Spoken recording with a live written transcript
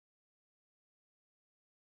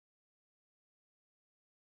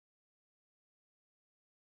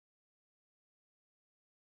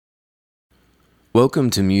Welcome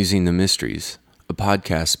to Musing the Mysteries, a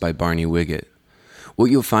podcast by Barney Wiggett.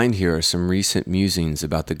 What you'll find here are some recent musings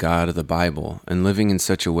about the God of the Bible and living in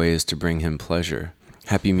such a way as to bring him pleasure.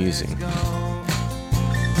 Happy musing. Let's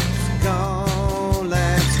go,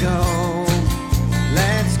 let's go,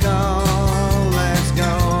 let's go, let's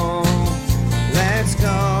go, let's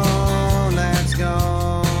go, let's go.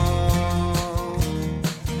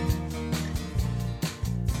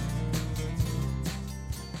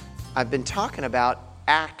 I've been talking about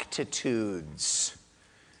actitudes.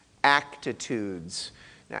 Actitudes.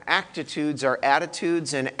 Now, actitudes are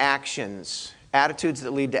attitudes and actions. Attitudes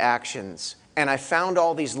that lead to actions. And I found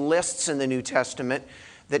all these lists in the New Testament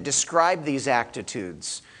that describe these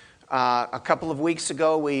attitudes. A couple of weeks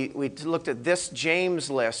ago, we looked at this James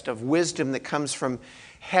list of wisdom that comes from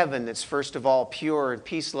heaven. That's first of all pure and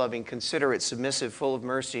peace-loving, considerate, submissive, full of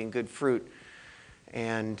mercy and good fruit,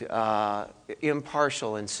 and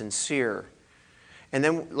impartial and sincere. And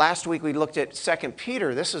then last week we looked at 2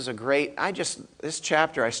 Peter. This is a great, this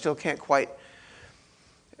chapter, I still can't quite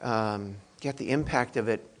get the impact of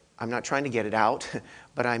it. I'm not trying to get it out,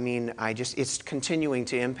 but it's continuing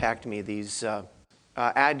to impact me. These,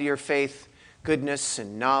 add to your faith goodness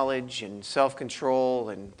and knowledge and self-control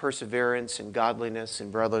and perseverance and godliness and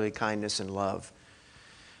brotherly kindness and love.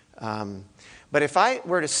 But if I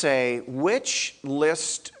were to say, which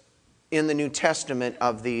list in the New Testament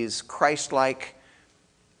of these Christ-like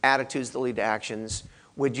attitudes that lead to actions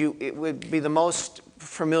it would be the most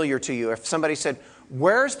familiar to you? If somebody said,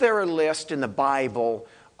 where's there a list in the Bible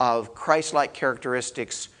of Christ-like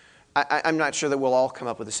characteristics? I'm not sure that we'll all come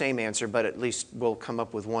up with the same answer, but at least we'll come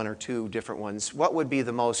up with one or two different ones. What would be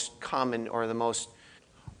the most common or the most...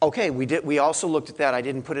 Okay, we also looked at that. I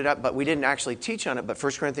didn't put it up, but we didn't actually teach on it. But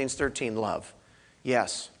 1 Corinthians 13, love.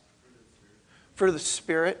 Yes. Fruit of the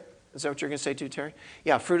Spirit. Is that what you're going to say too, Terry?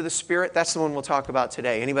 Yeah, fruit of the Spirit. That's the one we'll talk about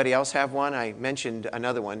today. Anybody else have one? I mentioned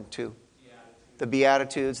another one too. The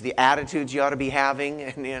Beatitudes. The attitudes you ought to be having,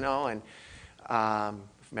 and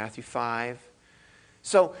Matthew 5.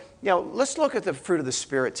 So, let's look at the fruit of the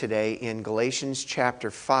Spirit today in Galatians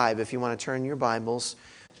chapter 5. If you want to turn your Bibles.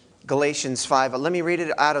 Galatians 5. Let me read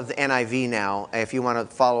it out of the NIV now, if you want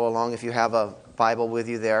to follow along, if you have a Bible with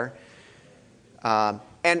you there.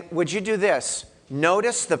 And would you do this?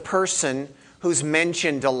 Notice the person who's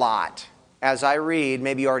mentioned a lot. As I read,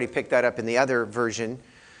 maybe you already picked that up in the other version,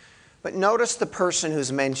 but notice the person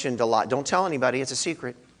who's mentioned a lot. Don't tell anybody, it's a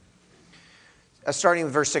secret. Starting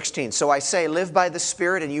with verse 16. So I say, live by the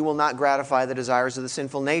Spirit, and you will not gratify the desires of the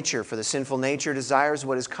sinful nature. For the sinful nature desires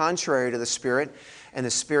what is contrary to the Spirit, and the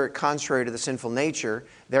Spirit contrary to the sinful nature.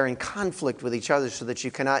 They're in conflict with each other so that you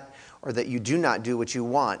cannot, or that you do not do what you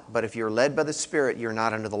want. But if you're led by the Spirit, you're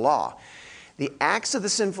not under the law. The acts of the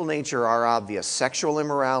sinful nature are obvious: sexual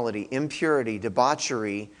immorality, impurity,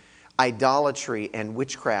 debauchery, idolatry, and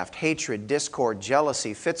witchcraft, hatred, discord,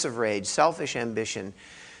 jealousy, fits of rage, selfish ambition,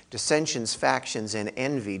 dissensions, factions, and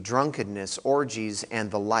envy, drunkenness, orgies,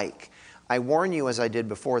 and the like. I warn you, as I did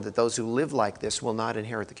before, that those who live like this will not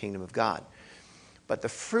inherit the kingdom of God. But the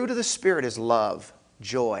fruit of the Spirit is love,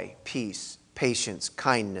 joy, peace, patience,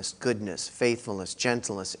 kindness, goodness, faithfulness,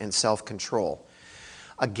 gentleness, and self-control.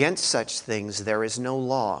 Against such things there is no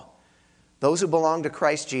law. Those who belong to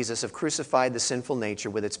Christ Jesus have crucified the sinful nature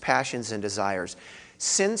with its passions and desires.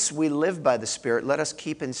 Since we live by the Spirit, let us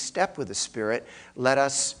keep in step with the Spirit. Let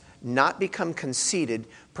us not become conceited,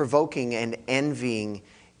 provoking and envying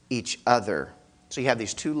each other. So you have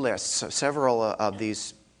these two lists. Several of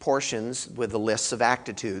these portions with the lists of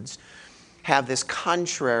attitudes have this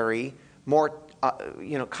contrary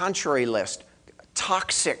list.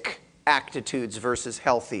 Toxic attitudes versus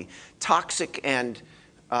healthy. Toxic and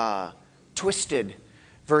twisted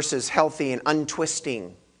versus healthy and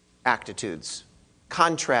untwisting attitudes.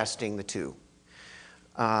 Contrasting the two.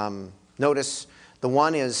 Notice the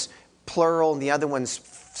one is plural and the other one's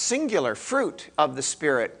singular, fruit of the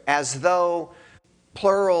Spirit, as though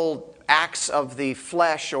plural acts of the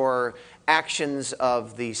flesh or actions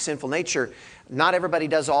of the sinful nature. Not everybody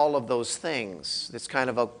does all of those things. It's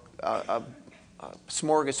kind of a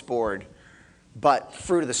smorgasbord. But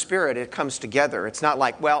fruit of the Spirit, it comes together. It's not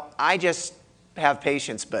like, well, I just have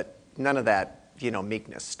patience, but none of that,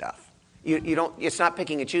 meekness stuff. You don't. It's not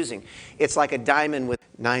picking and choosing. It's like a diamond with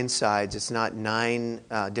 9 sides. It's not 9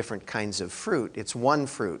 different kinds of fruit. It's one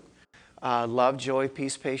fruit. Love, joy,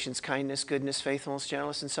 peace, patience, kindness, goodness, faithfulness,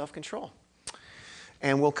 gentleness, and self-control.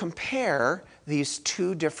 And we'll compare these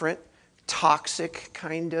two different toxic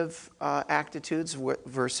kind of attitudes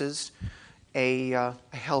versus a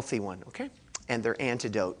healthy one, okay? And their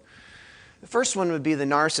antidote. The first one would be the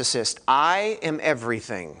narcissist. I am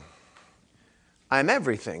everything. I'm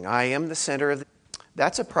everything. I am the center of the...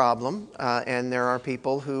 That's a problem, and there are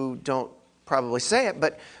people who don't probably say it,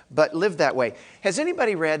 but live that way. Has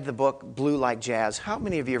anybody read the book Blue Like Jazz? How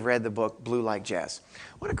many of you have read the book Blue Like Jazz?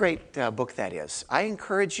 What a great book that is. I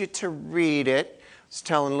encourage you to read it. I was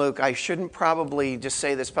telling Luke, I shouldn't probably just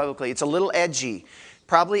say this publicly. It's a little edgy,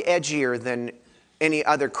 probably edgier than any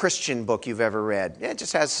other Christian book you've ever read. It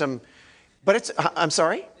just has some, but it's, I'm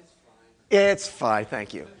sorry? It's fine. It's fine,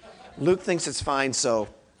 thank you. Luke thinks it's fine, so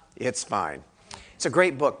it's fine. It's a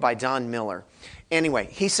great book by Don Miller. Anyway,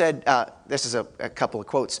 he said, this is a couple of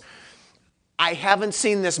quotes. I haven't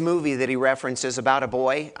seen this movie that he references about a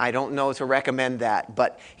boy. I don't know to recommend that.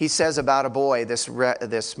 But he says about a boy, this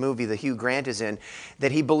movie that Hugh Grant is in,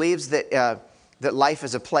 that he believes that life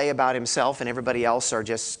is a play about himself and everybody else are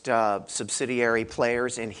just subsidiary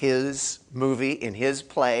players in his movie, in his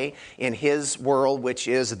play, in his world, which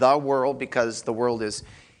is the world because the world is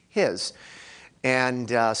his. And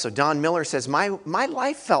so Don Miller says, my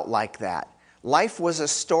life felt like that. Life was a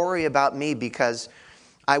story about me because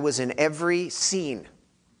I was in every scene.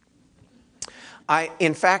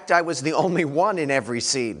 In fact, I was the only one in every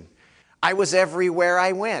scene. I was everywhere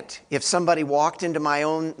I went. If somebody walked into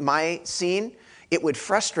my scene, it would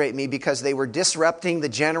frustrate me because they were disrupting the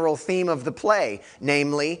general theme of the play,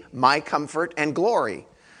 namely my comfort and glory.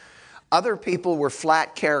 Other people were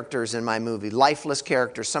flat characters in my movie, lifeless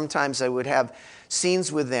characters. Sometimes I would have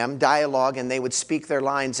scenes with them, dialogue, and they would speak their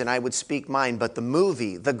lines and I would speak mine. But the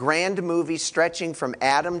movie, the grand movie stretching from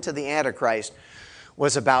Adam to the Antichrist,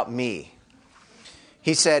 was about me.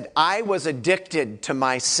 He said, I was addicted to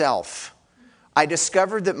myself. I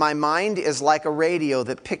discovered that my mind is like a radio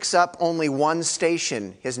that picks up only one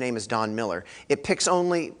station. His name is Don Miller. It picks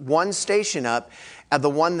only one station up, the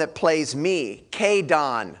one that plays me,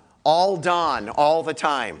 K-Don, all the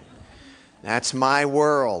time. That's my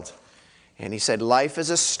world. And he said, life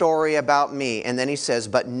is a story about me. And then he says,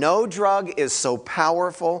 but no drug is so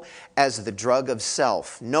powerful as the drug of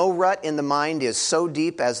self. No rut in the mind is so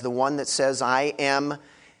deep as the one that says, I am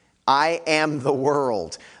the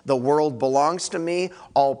world. The world belongs to me.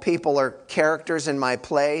 All people are characters in my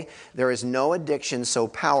play. There is no addiction so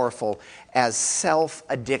powerful as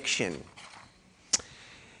self-addiction.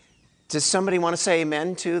 Does somebody want to say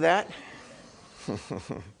amen to that?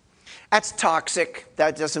 That's toxic.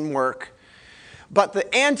 That doesn't work. But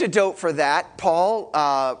the antidote for that, Paul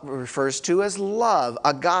refers to as love,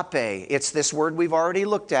 agape. It's this word we've already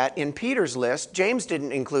looked at in Peter's list. James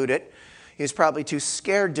didn't include it. He was probably too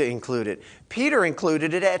scared to include it. Peter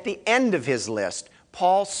included it at the end of his list.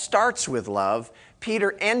 Paul starts with love.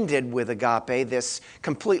 Peter ended with agape, this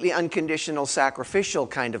completely unconditional, sacrificial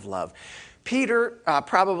kind of love. Peter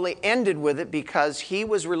probably ended with it because he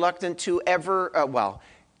was reluctant to ever,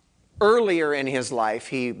 earlier in his life,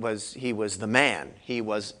 he was the man. He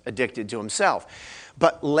was addicted to himself.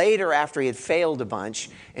 But later, after he had failed a bunch,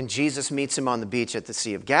 and Jesus meets him on the beach at the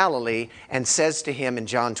Sea of Galilee and says to him in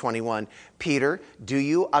John 21, Peter, do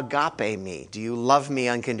you agape me? Do you love me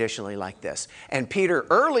unconditionally like this? And Peter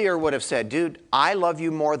earlier would have said, dude, I love you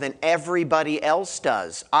more than everybody else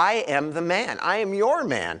does. I am the man. I am your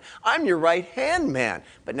man. I'm your right-hand man.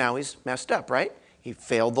 But now he's messed up, right? He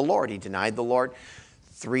failed the Lord. He denied the Lord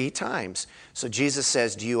 3 times. So Jesus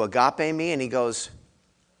says, do you agape me? And he goes,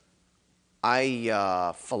 I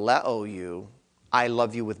phileo you. I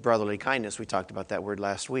love you with brotherly kindness. We talked about that word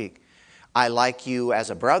last week. I like you as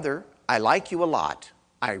a brother. I like you a lot.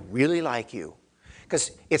 I really like you. Because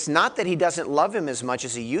it's not that he doesn't love him as much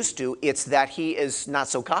as he used to. It's that he is not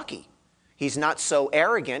so cocky. He's not so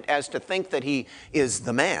arrogant as to think that he is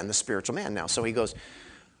the man, the spiritual man now. So he goes,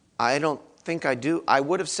 I don't think I do. I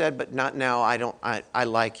would have said, but not now. I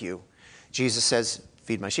like you. Jesus says,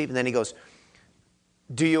 feed my sheep. And then he goes,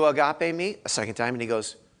 do you agape me? A second time, and he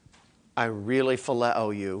goes, I really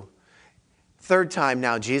phileo you. 3rd time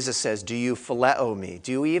now, Jesus says, do you phileo me?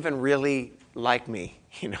 Do you even really like me?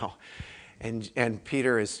 And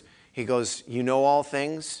Peter he goes, you know all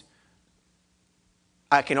things?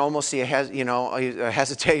 I can almost see a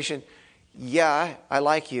hesitation. Yeah, I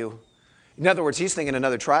like you. In other words, he's thinking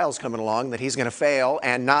another trial's coming along, that he's going to fail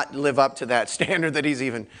and not live up to that standard that he's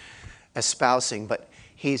even espousing. But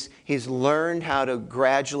He's learned how to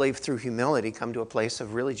gradually, through humility, come to a place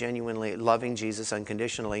of really genuinely loving Jesus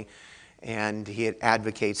unconditionally. And he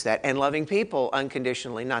advocates that. And loving people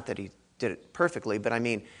unconditionally. Not that he did it perfectly, but I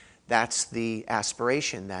mean, that's the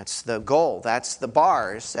aspiration. That's the goal. That's the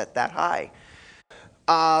bar set that high.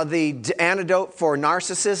 The antidote for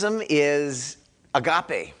narcissism is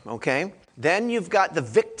agape, okay? Then you've got the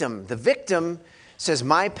victim. The victim says,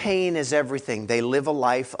 my pain is everything. They live a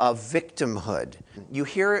life of victimhood. You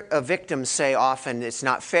hear a victim say often, it's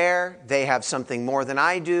not fair. They have something more than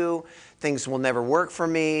I do. Things will never work for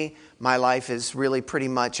me. My life is really pretty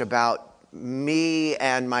much about me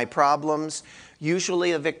and my problems.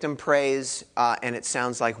 Usually a victim prays, and it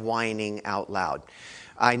sounds like whining out loud.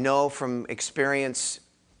 I know from experience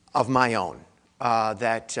of my own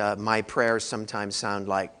that my prayers sometimes sound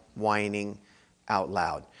like whining out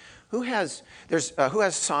loud. Who has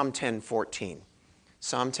Psalm 10:14?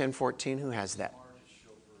 Psalm 10:14, who has that?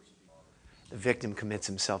 The victim commits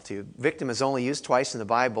himself to you. Victim is only used twice in the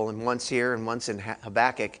Bible, and once here and once in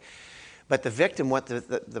Habakkuk. But the victim, what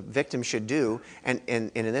the victim should do, and in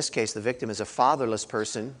this case, the victim is a fatherless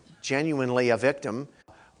person, genuinely a victim,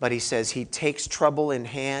 but he says he takes trouble in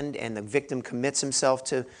hand, and the victim commits himself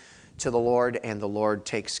to the Lord, and the Lord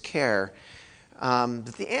takes care.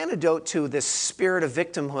 But the antidote to this spirit of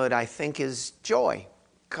victimhood, I think, is joy,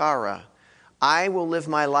 kara. I will live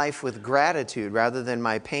my life with gratitude rather than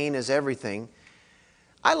my pain is everything.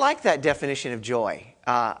 I like that definition of joy,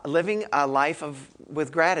 living a life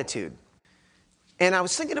with gratitude. And I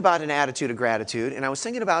was thinking about an attitude of gratitude, and I was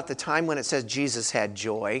thinking about the time when it says Jesus had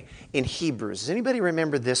joy in Hebrews. Does anybody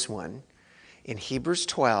remember this one? In Hebrews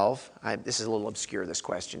 12, this is a little obscure, this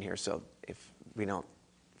question here, so if we don't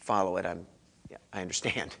follow it, I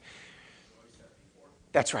understand.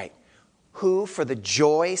 That's right. Who, for the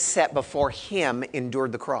joy set before him,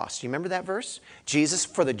 endured the cross. Do you remember that verse? Jesus,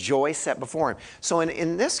 for the joy set before him. So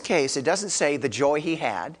in this case, it doesn't say the joy he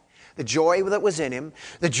had, the joy that was in him,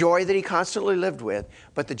 the joy that he constantly lived with,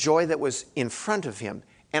 but the joy that was in front of him.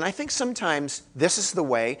 And I think sometimes this is the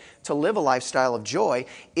way to live a lifestyle of joy,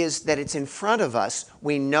 is that it's in front of us.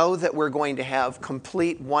 We know that we're going to have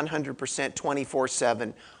complete 100%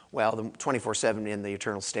 24/7. Well, the 24/7 in the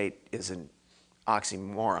eternal state is an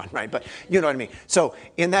oxymoron, right? But you know what I mean. So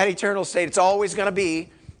in that eternal state, it's always going to be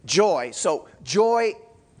joy. So joy,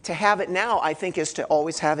 to have it now, I think, is to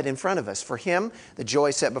always have it in front of us. For him, the joy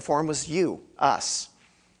set before him was you, us.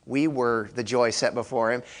 We were the joy set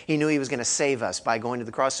before him. He knew he was going to save us by going to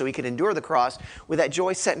the cross so he could endure the cross with that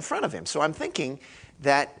joy set in front of him. So I'm thinking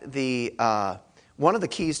that one of the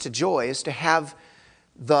keys to joy is to have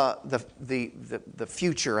the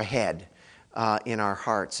future ahead in our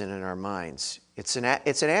hearts and in our minds. It's an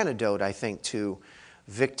antidote, I think, to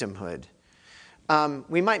victimhood.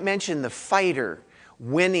 We might mention the fighter.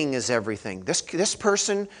 Winning is everything. This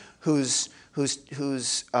person whose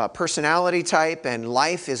personality type and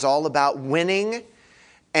life is all about winning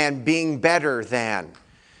and being better than.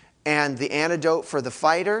 And the antidote for the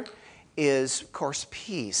fighter is, of course,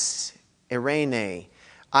 peace. Eirene.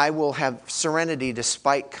 I will have serenity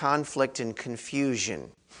despite conflict and confusion.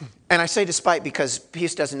 And I say despite because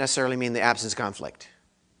peace doesn't necessarily mean the absence of conflict.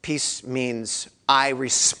 Peace means I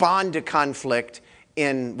respond to conflict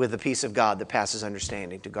with the peace of God that passes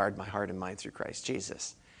understanding, to guard my heart and mind through Christ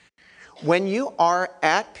Jesus. When you are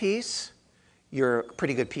at peace, you're a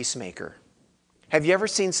pretty good peacemaker. Have you ever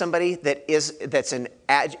seen somebody that's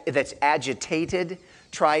agitated,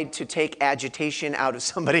 tried to take agitation out of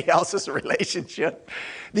somebody else's relationship?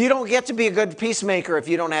 You don't get to be a good peacemaker if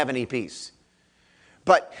you don't have any peace.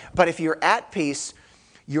 But if you're at peace,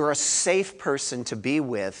 you're a safe person to be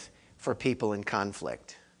with for people in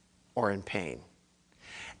conflict or in pain.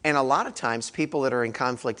 And a lot of times, people that are in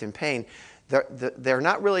conflict and pain, they're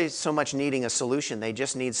not really so much needing a solution. They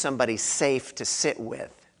just need somebody safe to sit with.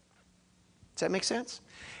 Does that make sense?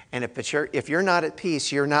 And if you're not at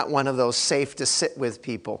peace, you're not one of those safe to sit with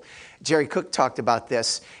people. Jerry Cook talked about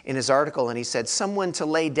this in his article, and he said, someone to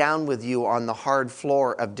lay down with you on the hard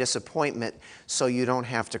floor of disappointment so you don't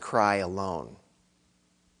have to cry alone.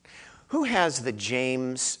 Who has the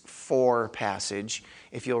James 4 passage,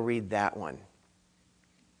 if you'll read that one?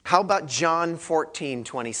 How about John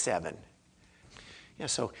 14:27? Yeah,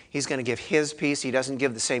 so he's going to give his peace. He doesn't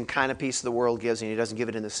give the same kind of peace the world gives, and he doesn't give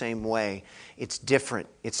it in the same way. It's different.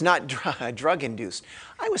 It's not drug-induced.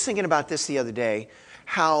 I was thinking about this the other day,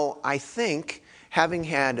 how I think, having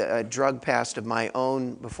had a drug past of my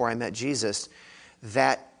own before I met Jesus,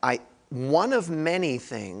 that one of many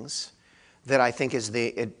things that I think is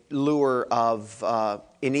the lure of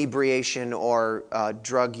inebriation or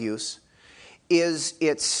drug use is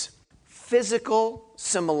its physical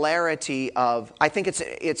similarity of, I think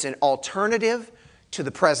it's an alternative to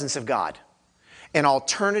the presence of God. An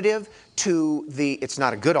alternative to it's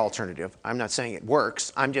not a good alternative. I'm not saying it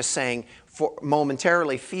works. I'm just saying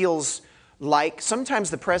momentarily feels like sometimes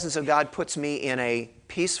the presence of God puts me in a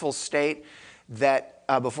peaceful state that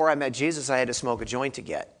before I met Jesus, I had to smoke a joint to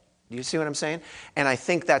get. Do you see what I'm saying? And I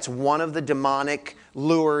think that's one of the demonic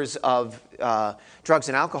lures of drugs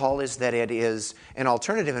and alcohol is that it is an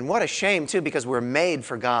alternative. And what a shame, too, because we're made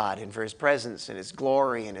for God and for His presence and His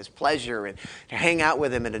glory and His pleasure and to hang out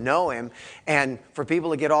with Him and to know Him. And for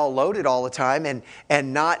people to get all loaded all the time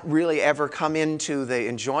and not really ever come into the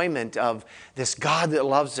enjoyment of this God that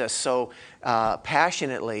loves us so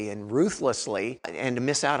passionately and ruthlessly, and to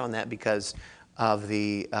miss out on that because of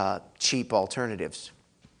the cheap alternatives.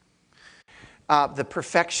 The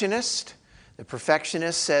perfectionist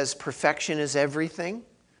says perfection is everything.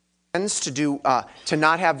 Tends to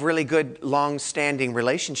not have really good, long-standing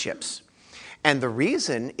relationships. And the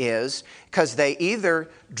reason is because they either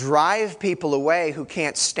drive people away who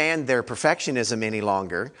can't stand their perfectionism any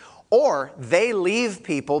longer, or they leave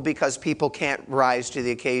people because people can't rise to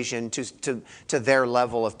the occasion to their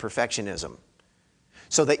level of perfectionism.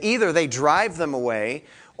 So either they drive them away,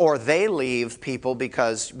 or they leave people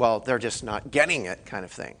because, well, they're just not getting it, kind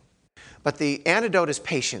of thing. But the antidote is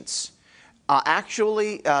patience.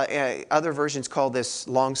 Other versions call this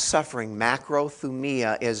long-suffering.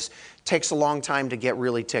 Macrothumia takes a long time to get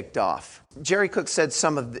really ticked off. Jerry Cook said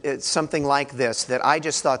something like this, that I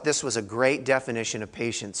just thought this was a great definition of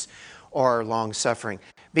patience or long-suffering.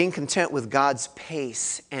 Being content with God's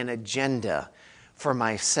pace and agenda for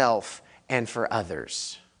myself and for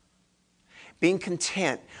others. Being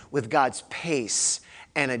content with God's pace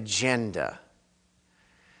and agenda.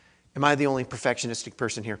 Am I the only perfectionistic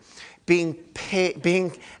person here? Being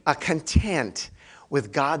content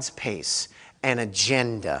with God's pace and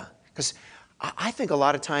agenda. Because I think a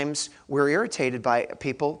lot of times we're irritated by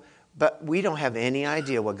people, but we don't have any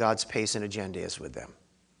idea what God's pace and agenda is with them.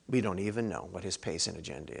 We don't even know what His pace and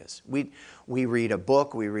agenda is. We read a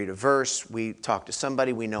book, we read a verse, we talk to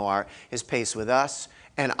somebody, we know His pace with us.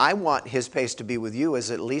 And I want His pace to be with you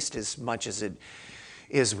at least as much as it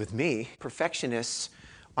is with me. Perfectionists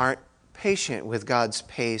aren't patient with God's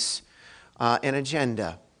pace and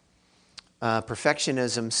agenda.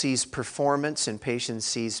 Perfectionism sees performance and patience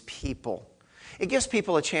sees people. It gives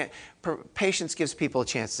people a chance. Patience gives people a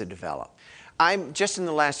chance to develop. I'm just in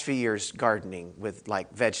the last few years gardening with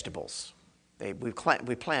like vegetables. We plant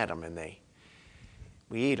them and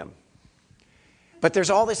we eat them. But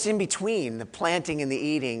there's all this in between, the planting and the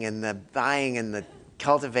eating and the buying and the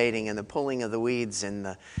cultivating and the pulling of the weeds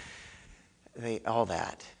and all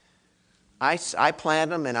that. I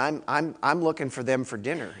plant them and I'm looking for them for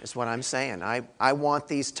dinner is what I'm saying. I want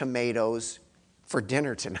these tomatoes for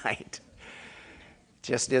dinner tonight.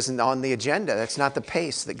 Just isn't on the agenda. That's not the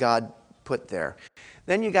pace that God put there.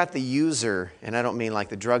 Then you got the user, and I don't mean like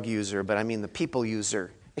the drug user, but I mean the people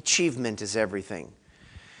user. Achievement is everything.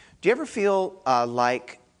 Do you ever feel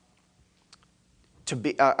like to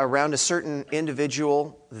be around a certain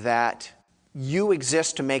individual that you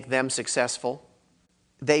exist to make them successful?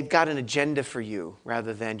 They've got an agenda for you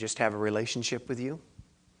rather than just have a relationship with you.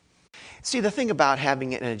 See, the thing about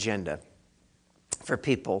having an agenda for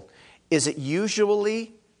people is it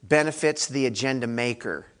usually benefits the agenda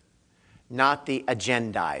maker, not the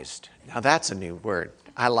agendized. Now that's a new word.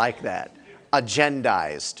 I like that.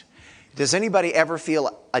 Agendized. Does anybody ever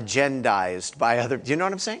feel agendized by other? Do you know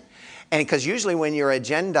what I'm saying? And because usually when you're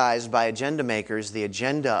agendized by agenda makers, the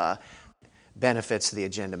agenda benefits the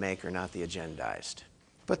agenda maker, not the agendized.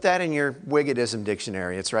 Put that in your Wiggedism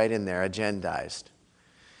dictionary. It's right in there, agendized.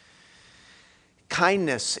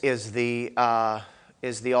 Kindness is the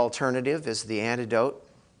alternative, is the antidote.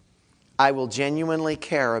 I will genuinely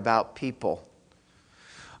care about people.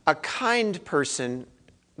 A kind person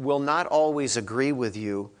will not always agree with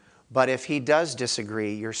you, but if he does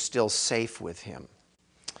disagree, you're still safe with him.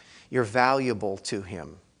 You're valuable to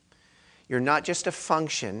him. You're not just a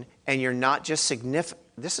function, and you're not just significant.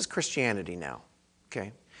 This is Christianity now,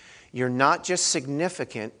 okay? You're not just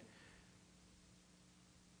significant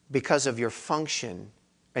because of your function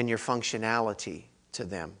and your functionality to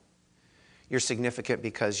them. You're significant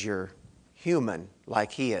because you're human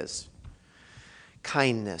like he is.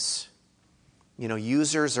 Kindness. You know,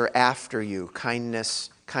 users are after you. Kind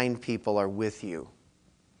people are with you.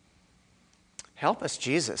 Help us,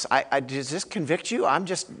 Jesus. Does this convict you? I'm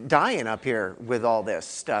just dying up here with all this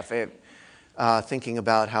stuff, thinking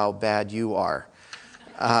about how bad you are.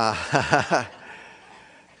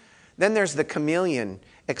 Then there's the chameleon.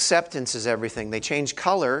 Acceptance is everything. They change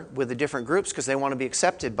color with the different groups because they want to be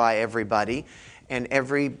accepted by everybody. And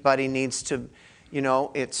everybody needs to, you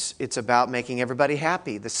know, it's about making everybody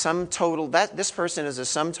happy. The sum total, this person is a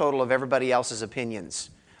sum total of everybody else's opinions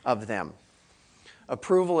of them.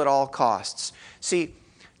 Approval at all costs. See,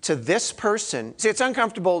 to this person, it's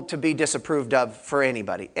uncomfortable to be disapproved of for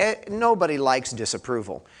anybody. Nobody likes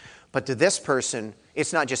disapproval. But to this person,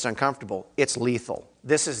 it's not just uncomfortable, it's lethal.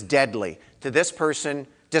 This is deadly. To this person,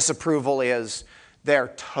 disapproval is their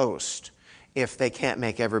toast if they can't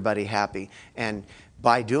make everybody happy. And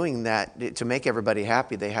by doing that, to make everybody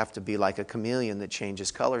happy, they have to be like a chameleon that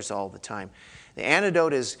changes colors all the time. The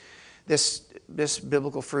antidote is this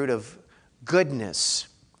biblical fruit of goodness.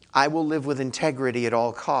 I will live with integrity at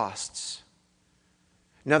all costs.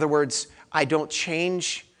 In other words, I don't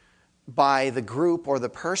change by the group or the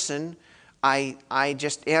person. I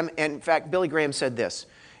just am. And in fact, Billy Graham said this,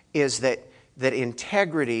 is that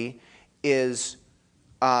integrity is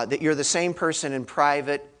that you're the same person in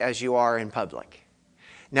private as you are in public.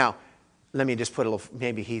 Now, let me just put a little,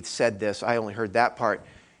 maybe he said this, I only heard that part.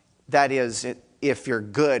 That is, if you're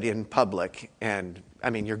good in public, and I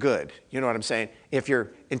mean, you're good. You know what I'm saying? If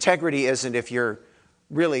your integrity isn't if you're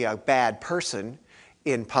really a bad person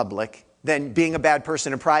in public, then being a bad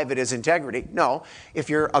person in private is integrity. No, if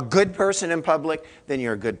you're a good person in public, then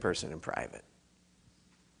you're a good person in private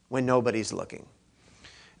when nobody's looking.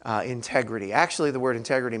 Integrity. Actually, the word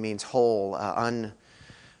integrity means whole,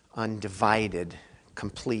 undivided,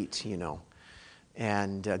 complete, you know.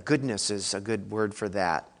 And goodness is a good word for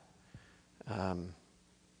that.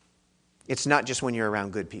 It's not just when you're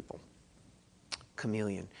around good people.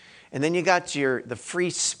 Chameleon. And then you got the free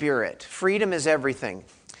spirit. Freedom is everything.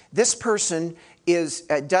 This person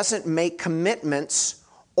doesn't make commitments,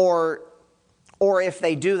 or if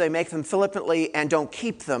they do, they make them flippantly and don't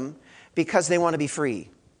keep them because they want to be free.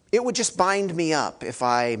 It would just bind me up if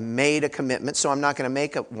I made a commitment, so I'm not going to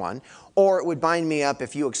make up one. Or it would bind me up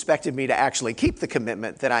if you expected me to actually keep the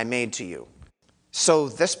commitment that I made to you. So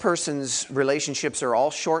this person's relationships are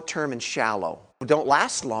all short-term and shallow. Don't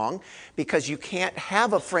last long because you can't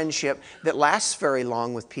have a friendship that lasts very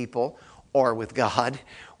long with people or with God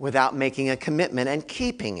without making a commitment and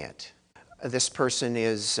keeping it. This person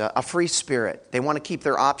is a free spirit. They want to keep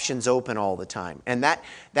their options open all the time. And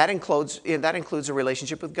that includes a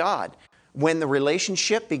relationship with God. When the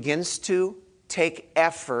relationship begins to take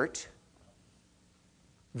effort,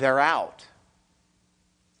 they're out.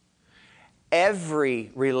 Every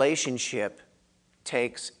relationship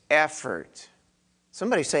takes effort.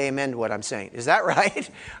 Somebody say amen to what I'm saying. Is that right?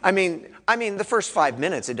 I mean, the first 5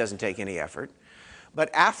 minutes, it doesn't take any effort. But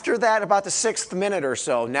after that, about the 6th minute or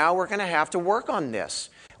so, now we're going to have to work on this.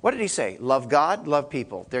 What did he say? Love God, love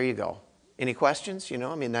people. There you go. Any questions?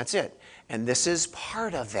 That's it. And this is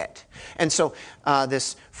part of it. And so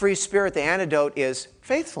this free spirit, the antidote is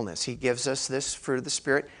faithfulness. He gives us this fruit of the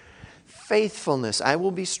Spirit. Faithfulness. I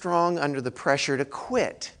will be strong under the pressure to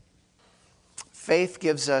quit.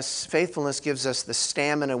 Faithfulness gives us the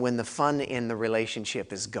stamina when the fun in the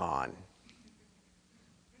relationship is gone.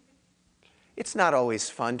 It's not always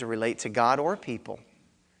fun to relate to God or people.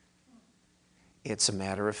 It's a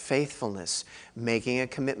matter of faithfulness, making a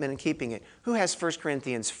commitment and keeping it. Who has 1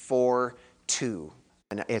 Corinthians 4:2?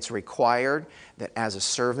 And it's required that as a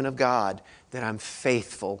servant of God, that I'm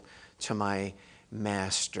faithful to my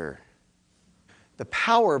master. The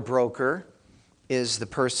power broker is the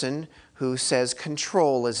person who says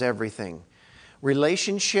control is everything.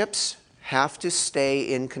 Relationships have to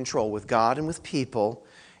stay in control with God and with people.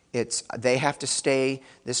 This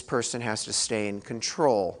person has to stay in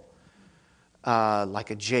control,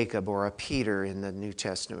 like a Jacob or a Peter in the New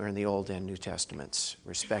Testament, or in the Old and New Testaments,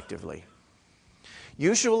 respectively.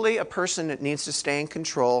 Usually a person that needs to stay in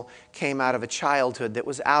control came out of a childhood that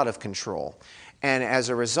was out of control, and as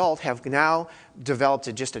a result have now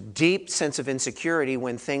developed just a deep sense of insecurity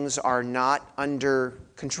when things are not under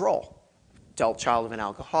control. Adult child of an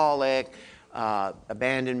alcoholic,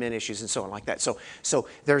 abandonment issues, and so on like that. So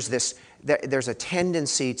there's a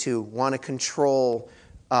tendency to want to control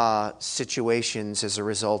situations as a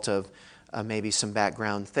result of maybe some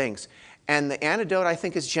background things. And the antidote, I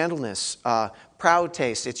think, is gentleness. Proud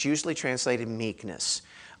taste, it's usually translated meekness.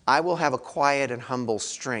 I will have a quiet and humble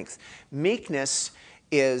strength. Meekness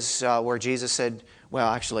is where Jesus said, well,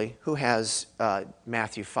 actually, who has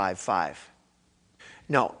Matthew 5:5?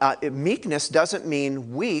 No, meekness doesn't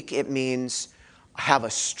mean weak. It means have a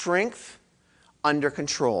strength under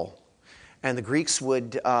control. And the Greeks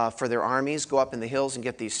would, for their armies, go up in the hills and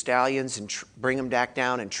get these stallions and bring them back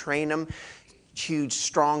down and train them. Huge,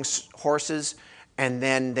 strong horses. And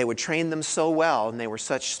then they would train them so well, and they were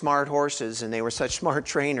such smart horses, and they were such smart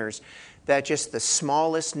trainers, that just the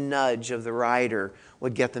smallest nudge of the rider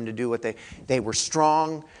would get them to do what they were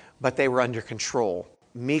strong, but they were under control.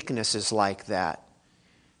 Meekness is like that.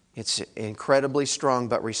 It's incredibly strong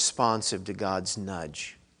but responsive to God's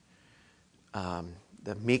nudge.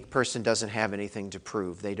 The meek person doesn't have anything to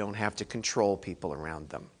prove. They don't have to control people around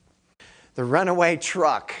them. The runaway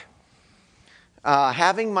truck.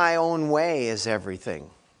 Having my own way is everything.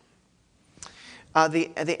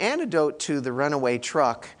 The antidote to the runaway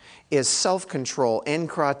truck is self-control,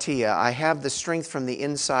 enkratia. I have the strength from the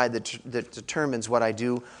inside that determines what I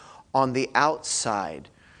do on the outside.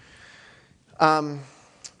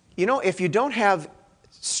 If you don't have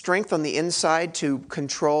strength on the inside to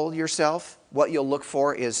control yourself, what you'll look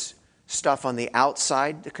for is stuff on the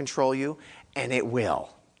outside to control you, and it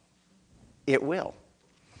will. It will.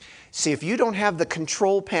 See, if you don't have the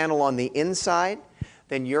control panel on the inside,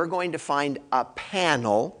 then you're going to find a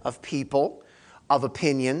panel of people, of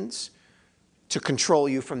opinions, to control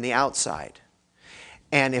you from the outside.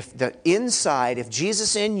 And if the inside, if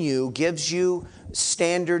Jesus in you gives you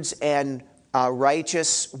standards and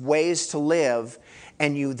righteous ways to live,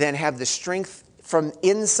 and you then have the strength from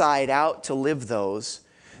inside out to live those,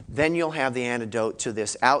 then you'll have the antidote to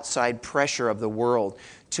this outside pressure of the world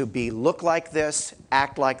to look like this,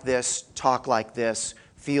 act like this, talk like this,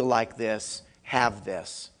 feel like this, have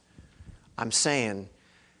this. I'm saying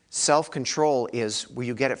self-control is where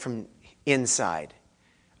you get it from inside.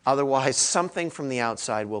 Otherwise, something from the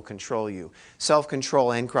outside will control you. Self-control,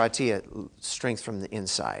 enkratia, strength from the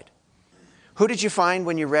inside. Who did you find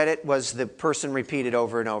when you read it was the person repeated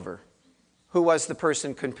over and over? Who was the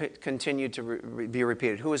person continued to be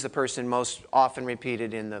repeated? Who was the person most often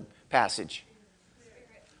repeated in the passage?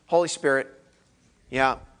 Holy Spirit.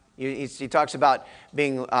 Yeah. He talks about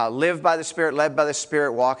being lived by the Spirit, led by the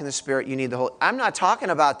Spirit, walk in the Spirit. You need the Holy. I'm not talking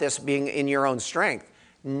about this being in your own strength.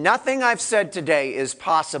 Nothing I've said today is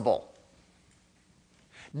possible.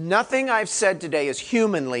 Nothing I've said today is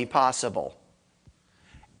humanly possible.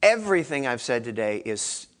 Everything I've said today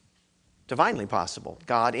is divinely possible.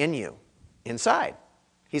 God in you, inside.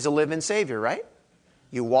 He's a living Savior, right?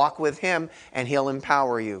 You walk with Him and He'll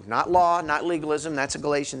empower you. Not law, not legalism, that's a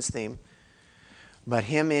Galatians theme. But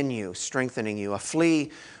Him in you, strengthening you. A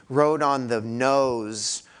flea rode on the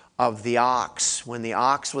nose of the ox when the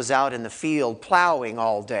ox was out in the field plowing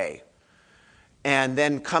all day. And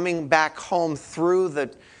then coming back home through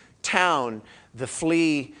the town, the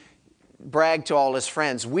flea bragged to all his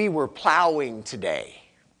friends, "We were plowing today."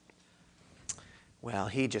 Well,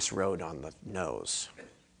 he just rode on the nose.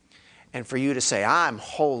 And for you to say, "I'm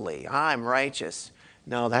holy, I'm righteous."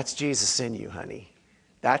 No, that's Jesus in you, honey.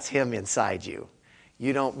 That's Him inside you.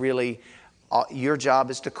 You don't really, your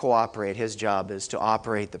job is to cooperate. His job is to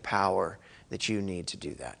operate the power that you need to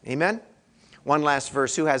do that. Amen? One last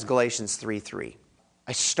verse. Who has Galatians 3:3?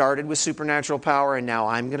 I started with supernatural power and now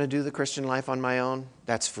I'm going to do the Christian life on my own.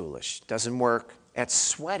 That's foolish. Doesn't work. That's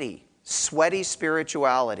sweaty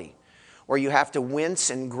spirituality, where you have to wince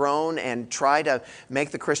and groan and try to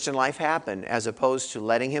make the Christian life happen, as opposed to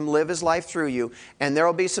letting Him live His life through you. And there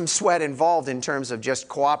will be some sweat involved in terms of just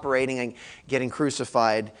cooperating and getting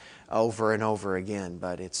crucified over and over again,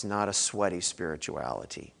 but it's not a sweaty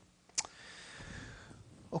spirituality.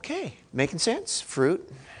 Okay, making sense? Fruit,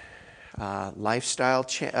 lifestyle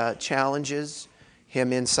challenges,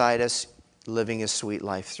 Him inside us, living His sweet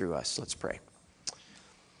life through us. Let's pray.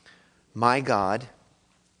 My God,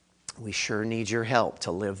 we sure need your help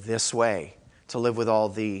to live this way, to live with all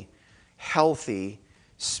the healthy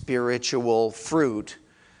spiritual fruit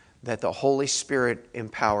that the Holy Spirit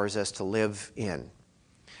empowers us to live in,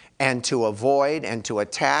 and to avoid and to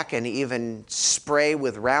attack and even spray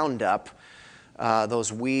with Roundup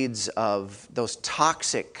those weeds of those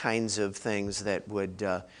toxic kinds of things that would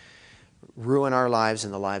ruin our lives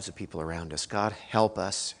and the lives of people around us. God, help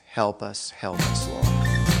us, Lord.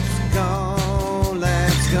 God.